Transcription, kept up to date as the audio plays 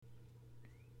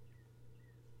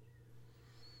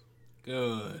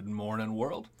Good morning,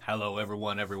 world. Hello,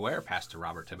 everyone, everywhere. Pastor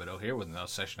Robert Thibodeau here with another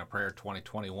session of prayer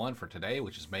 2021 for today,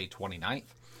 which is May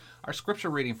 29th. Our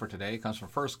scripture reading for today comes from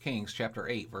 1 Kings chapter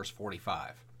 8, verse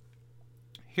 45.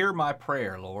 Hear my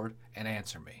prayer, Lord, and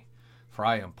answer me, for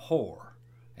I am poor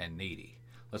and needy.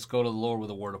 Let's go to the Lord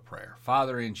with a word of prayer.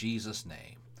 Father, in Jesus'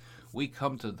 name, we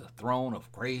come to the throne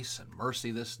of grace and mercy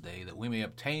this day that we may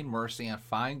obtain mercy and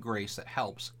find grace that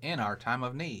helps in our time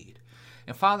of need.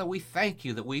 And Father, we thank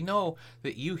you that we know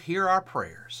that you hear our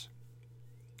prayers.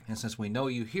 And since we know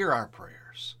you hear our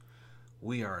prayers,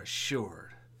 we are assured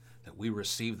that we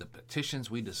receive the petitions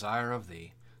we desire of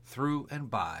thee through and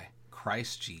by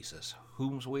Christ Jesus,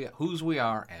 whose we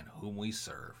are and whom we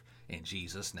serve. In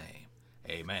Jesus' name,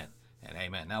 amen and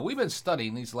amen. Now, we've been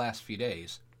studying these last few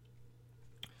days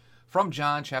from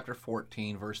John chapter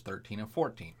 14, verse 13 and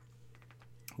 14.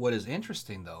 What is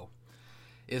interesting, though,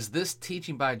 is this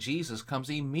teaching by Jesus comes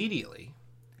immediately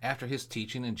after his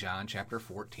teaching in John chapter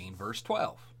 14, verse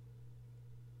 12.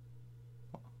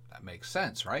 Well, that makes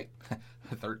sense, right?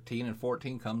 13 and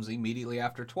 14 comes immediately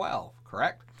after 12,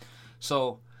 correct?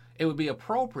 So it would be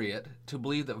appropriate to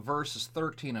believe that verses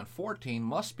 13 and 14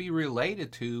 must be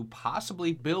related to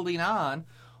possibly building on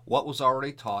what was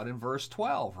already taught in verse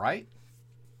 12, right?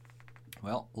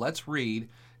 Well, let's read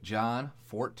John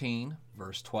 14,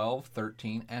 verse 12,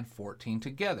 13, and 14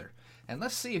 together. And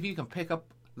let's see if you can pick up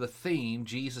the theme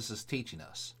Jesus is teaching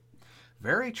us.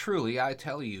 Very truly, I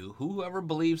tell you, whoever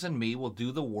believes in me will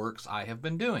do the works I have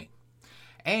been doing.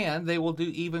 And they will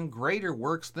do even greater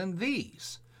works than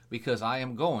these, because I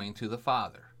am going to the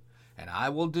Father. And I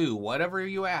will do whatever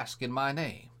you ask in my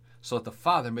name, so that the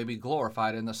Father may be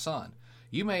glorified in the Son.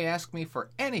 You may ask me for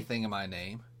anything in my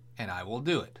name, and I will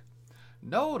do it.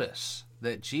 Notice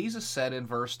that Jesus said in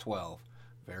verse 12,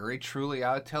 very truly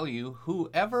I tell you,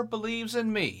 whoever believes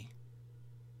in me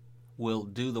will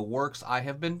do the works I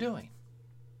have been doing.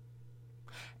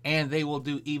 And they will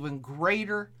do even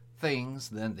greater things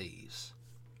than these.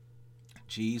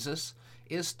 Jesus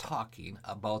is talking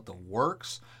about the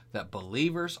works that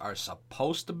believers are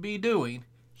supposed to be doing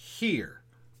here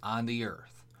on the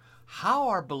earth. How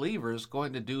are believers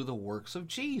going to do the works of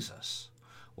Jesus?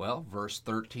 Well, verse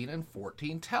 13 and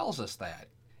 14 tells us that.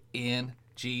 In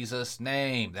Jesus'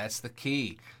 name. That's the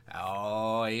key.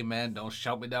 Oh, amen. Don't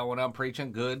shout me down when I'm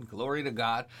preaching. Good. Glory to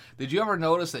God. Did you ever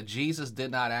notice that Jesus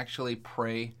did not actually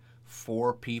pray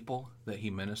for people that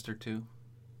he ministered to?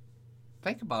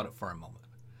 Think about it for a moment.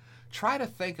 Try to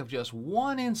think of just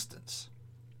one instance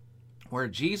where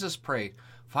Jesus prayed,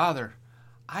 Father,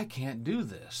 I can't do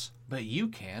this, but you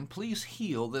can. Please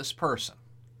heal this person.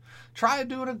 Try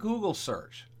doing a Google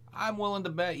search. I'm willing to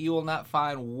bet you will not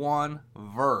find one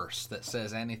verse that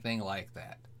says anything like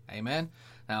that. Amen?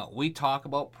 Now, we talk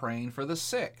about praying for the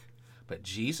sick, but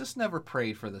Jesus never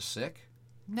prayed for the sick.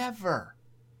 Never.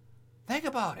 Think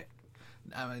about it.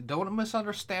 I mean, don't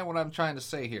misunderstand what I'm trying to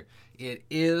say here. It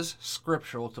is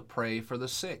scriptural to pray for the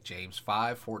sick. James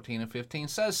 5, 14 and 15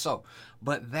 says so.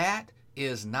 But that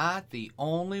is not the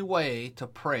only way to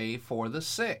pray for the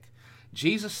sick.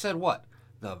 Jesus said what?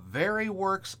 The very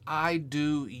works I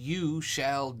do, you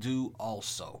shall do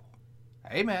also.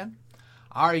 Amen.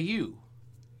 Are you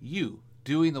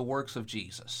doing the works of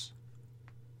Jesus?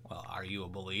 Well, are you a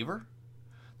believer?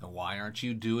 Then why aren't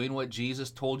you doing what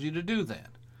Jesus told you to do then?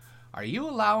 Are you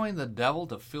allowing the devil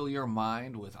to fill your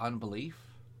mind with unbelief?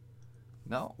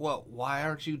 No? Well, why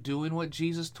aren't you doing what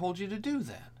Jesus told you to do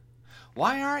then?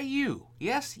 Why aren't you,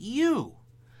 yes, you,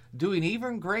 doing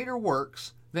even greater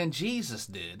works than Jesus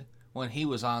did when he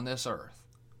was on this earth?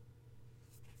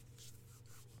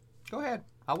 Go ahead.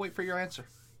 I'll wait for your answer.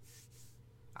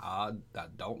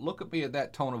 Don't look at me at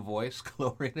that tone of voice.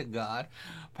 Glory to God.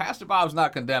 Pastor Bob's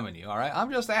not condemning you, all right?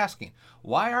 I'm just asking,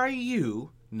 why are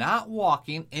you not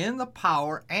walking in the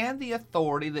power and the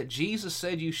authority that Jesus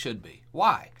said you should be?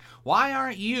 Why? Why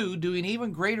aren't you doing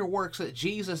even greater works that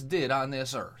Jesus did on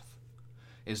this earth?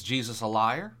 Is Jesus a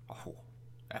liar? Oh,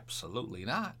 absolutely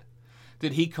not.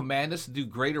 Did he command us to do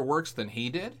greater works than he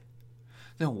did?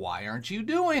 Then why aren't you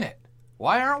doing it?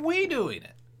 Why aren't we doing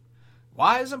it?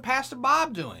 Why isn't Pastor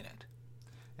Bob doing it?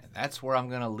 And that's where I'm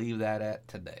going to leave that at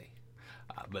today.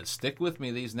 But stick with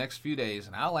me these next few days,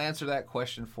 and I'll answer that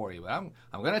question for you. But I'm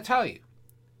going to tell you,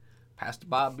 Pastor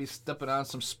Bob be stepping on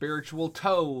some spiritual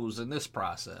toes in this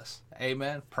process.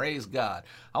 Amen. Praise God.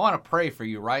 I want to pray for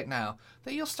you right now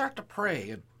that you'll start to pray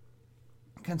and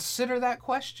consider that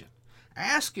question.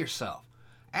 Ask yourself.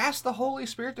 Ask the Holy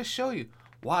Spirit to show you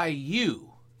why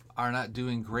you are not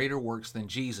doing greater works than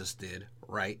Jesus did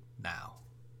right now.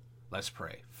 Let's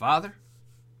pray. Father,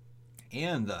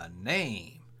 in the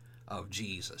name of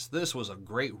Jesus, this was a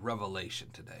great revelation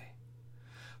today.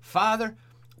 Father,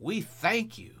 we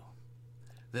thank you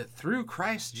that through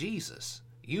Christ Jesus,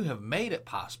 you have made it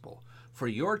possible for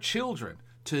your children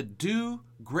to do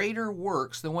greater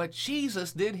works than what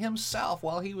Jesus did himself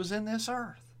while he was in this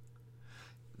earth.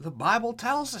 The Bible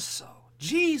tells us so.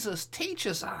 Jesus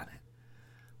teaches on it.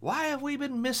 Why have we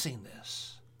been missing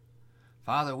this?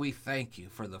 Father, we thank you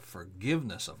for the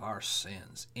forgiveness of our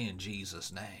sins in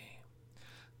Jesus' name.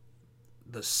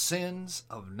 The sins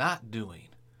of not doing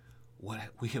what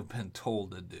we have been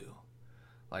told to do,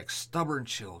 like stubborn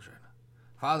children.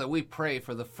 Father, we pray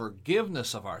for the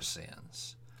forgiveness of our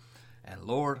sins. And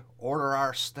Lord, order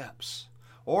our steps.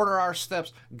 Order our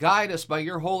steps. Guide us by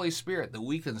your Holy Spirit that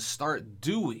we can start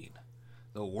doing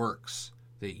the works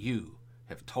that you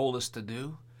have told us to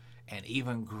do, and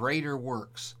even greater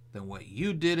works than what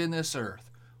you did in this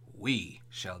earth, we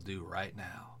shall do right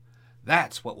now.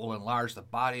 That's what will enlarge the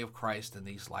body of Christ in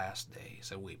these last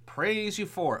days. And we praise you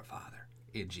for it, Father,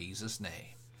 in Jesus'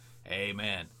 name.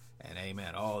 Amen and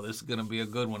amen. Oh, this is going to be a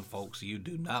good one, folks. You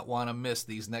do not want to miss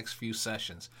these next few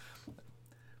sessions.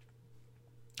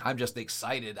 I'm just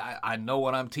excited. I know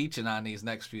what I'm teaching on these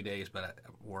next few days, but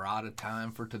we're out of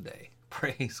time for today.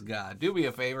 Praise God. Do me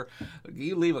a favor.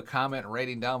 You leave a comment and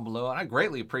rating down below. And I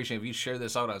greatly appreciate if you share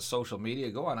this out on social media.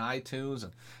 Go on iTunes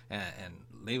and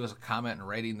leave us a comment and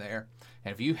rating there.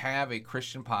 And if you have a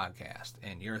Christian podcast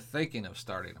and you're thinking of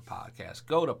starting a podcast,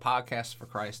 go to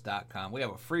podcastsforchrist.com. We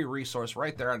have a free resource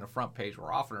right there on the front page.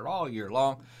 We're offering it all year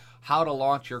long. How to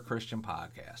launch your Christian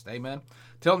podcast. Amen.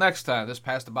 Till next time, this is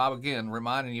Pastor Bob again,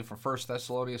 reminding you from 1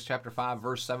 Thessalonians chapter 5,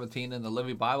 verse 17 in the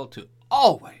Living Bible to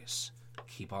always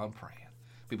keep on praying.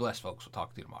 Be blessed, folks. We'll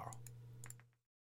talk to you tomorrow.